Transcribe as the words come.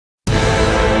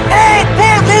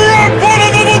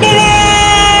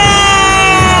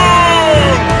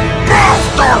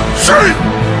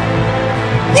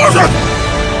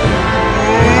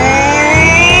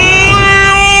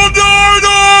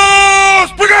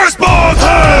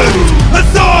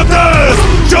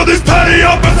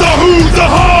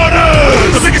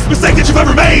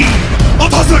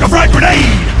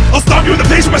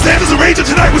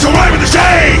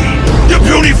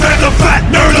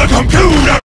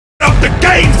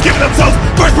slaves giving themselves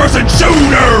first-person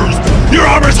shooters. Your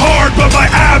armor's hard, but my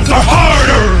abs are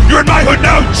harder. You're in my hood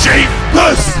now, chief.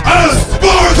 This is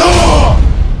Sparta!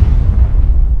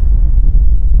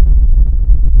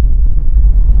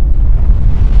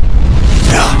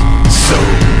 So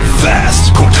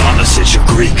fast, Cortana says you're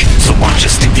Greek, so why don't you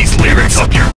stick these lyrics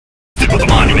up your with a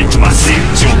monument to my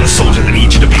sins. You're the soldier that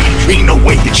needs you to be. Ain't no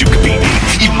way that you could beat me.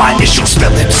 Even my initials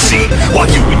spell MC. While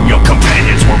you and your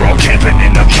companions were all camping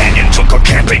in a canyon, took a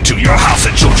campaign to your house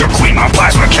and killed your queen, my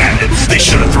plasma cannon. They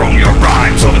should have thrown your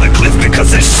rhymes over the cliff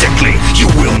because they're sickly.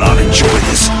 You will not enjoy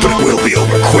this, but it will be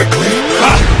over quickly.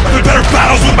 I've been better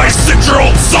battles with my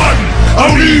 6-year-old son. I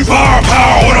don't need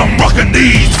firepower when I'm rocking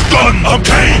these guns. I'm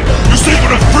Kane. You sleep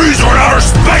with a freezer in outer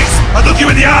space. I look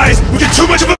you in the eyes. We get too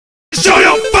much of a show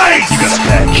your face! You got a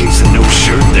bad case of no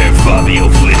shirt there, Fabio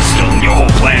Flintstone. Your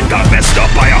whole plan got messed up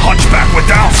by a hunchback with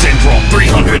Down syndrome.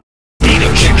 300 need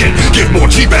a chicken, get more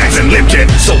tea bags and Lipton.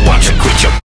 So watch and quit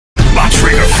your